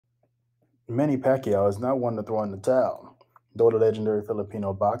Manny Pacquiao is not one to throw in the towel, though the legendary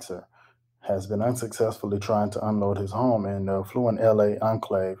Filipino boxer has been unsuccessfully trying to unload his home in the affluent LA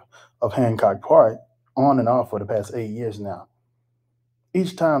enclave of Hancock Park on and off for the past 8 years now.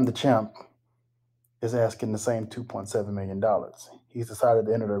 Each time the champ is asking the same $2.7 million. He's decided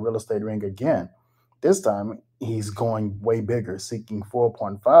to enter the real estate ring again. This time, he's going way bigger, seeking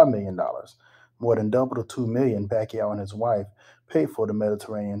 $4.5 million, more than double the $2 million Pacquiao and his wife paid for the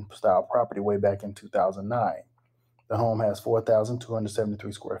Mediterranean style property way back in 2009. The home has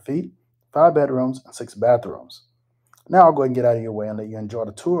 4,273 square feet, 5 bedrooms, and 6 bathrooms. Now I'll go ahead and get out of your way and let you enjoy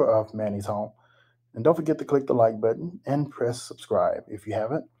the tour of Manny's home. And don't forget to click the like button and press subscribe if you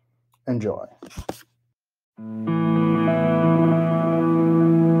haven't. Enjoy.